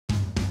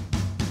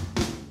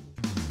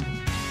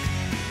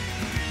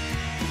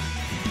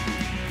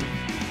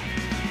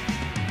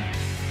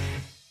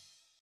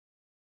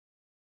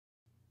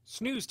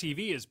Snooze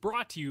TV is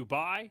brought to you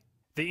by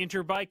the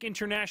Interbike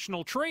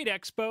International Trade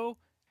Expo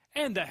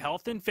and the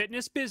Health and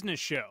Fitness Business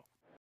Show.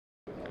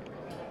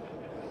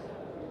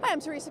 Hi,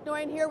 I'm Therese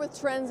Iknoian here with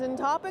Trends and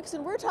Topics,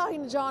 and we're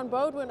talking to John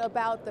Baudhuin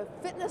about the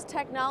fitness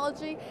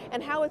technology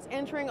and how it's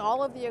entering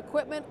all of the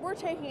equipment. We're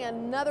taking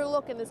another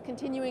look in this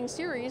continuing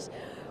series.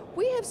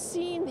 We have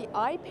seen the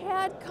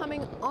iPad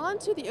coming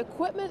onto the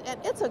equipment, and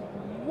it's a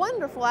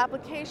wonderful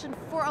application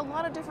for a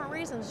lot of different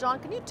reasons. John,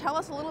 can you tell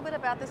us a little bit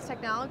about this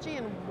technology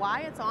and why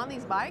it's on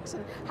these bikes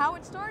and how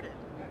it started?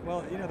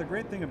 Well, you know, the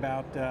great thing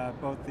about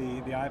both the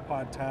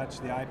iPod Touch,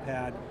 the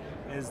iPad,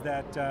 is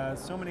that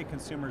so many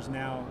consumers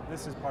now,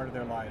 this is part of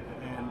their life.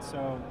 And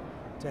so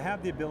to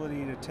have the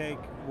ability to take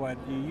what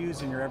you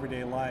use in your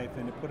everyday life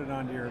and to put it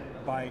onto your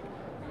bike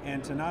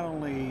and to not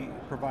only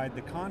provide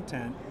the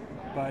content,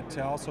 but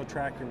to also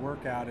track your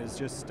workout is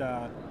just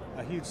a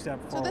huge step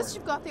forward. So this,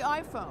 you've got the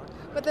iPhone,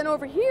 but then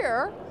over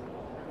here,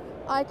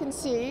 I can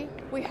see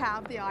we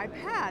have the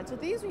iPad. So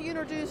these were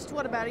introduced,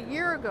 what, about a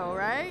year ago,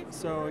 right?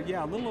 So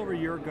yeah, a little over a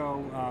year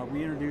ago,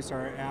 we introduced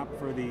our app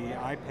for the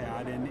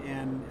iPad,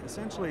 and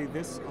essentially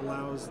this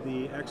allows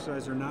the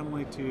exerciser not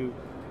only to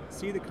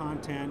see the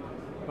content,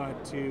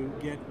 but to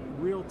get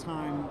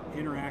real-time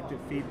interactive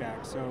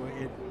feedback. So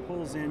it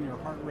pulls in your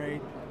heart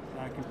rate,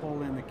 can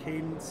pull in the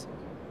cadence,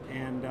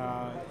 and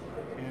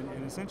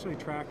essentially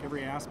track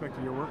every aspect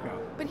of your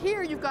workout. But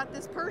here you've got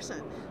this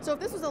person. So if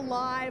this was a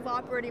live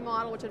operating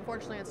model, which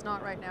unfortunately it's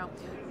not right now,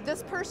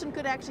 this person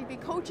could actually be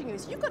coaching you.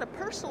 So you've got a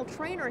personal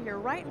trainer here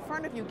right in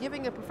front of you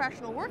giving a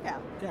professional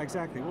workout. Yeah,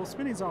 exactly. Well,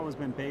 spinning's always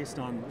been based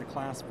on the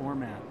class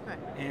format. Right.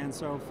 And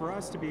so for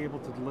us to be able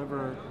to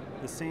deliver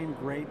the same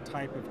great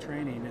type of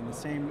training and the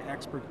same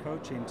expert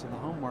coaching to the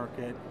home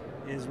market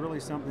is really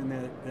something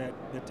that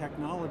the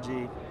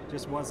technology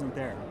just wasn't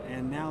there.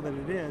 And now that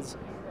it is,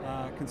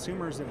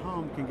 consumers at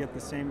home can get the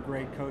same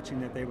great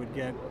coaching that they would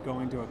get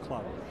going to a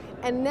club.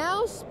 And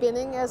now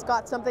spinning has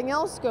got something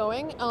else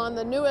going on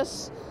the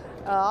newest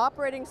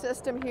operating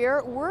system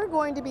here. We're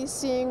going to be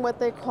seeing what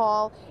they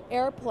call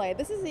AirPlay.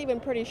 This is even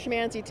pretty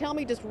schmancy. Tell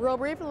me just real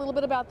briefly a little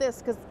bit about this,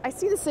 because I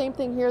see the same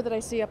thing here that I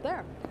see up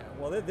there.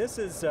 Well, this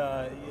is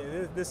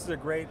a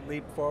great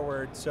leap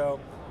forward. So,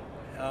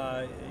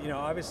 you know,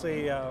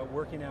 obviously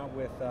working out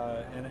with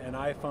an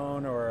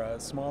iPhone or a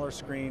smaller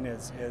screen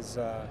is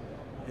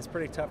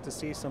pretty tough to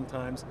see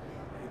sometimes.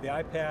 The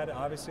iPad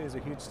obviously is a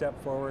huge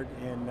step forward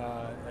in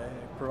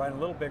providing a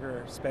little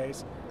bigger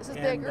space. This is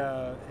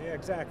bigger. Yeah,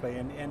 exactly.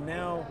 And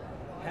now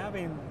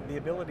having the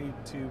ability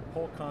to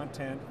pull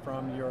content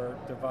from your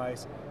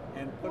device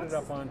and put it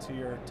up onto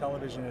your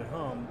television at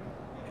home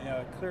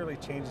clearly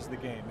changes the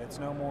game. It's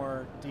no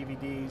more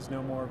DVDs,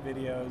 no more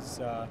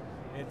videos.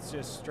 It's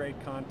just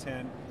straight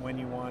content when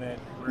you want it.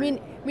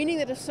 Meaning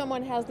that if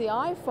someone has the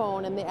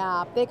iPhone and the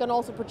app, they can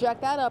also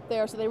project that up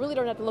there, so they really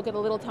don't have to look at a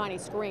little tiny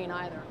screen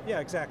either.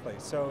 Yeah, exactly.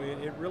 So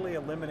it really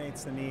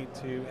eliminates the need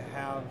to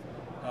have,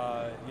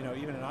 you know,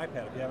 even an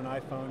iPad. If you have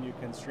an iPhone, you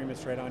can stream it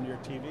straight onto your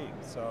TV.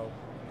 So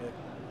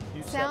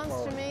huge step forward.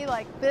 Sounds to me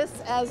like this,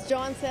 as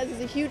John says, is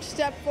a huge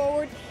step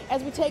forward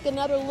as we take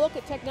another look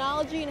at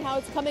technology and how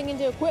it's coming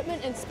into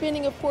equipment, and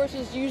spinning, of course,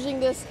 is using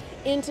this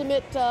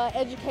intimate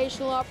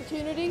educational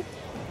opportunity.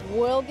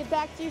 We'll get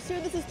back to you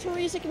soon. This is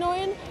Therese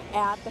Iknoian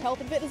at the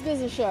Health and Fitness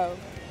Business Show.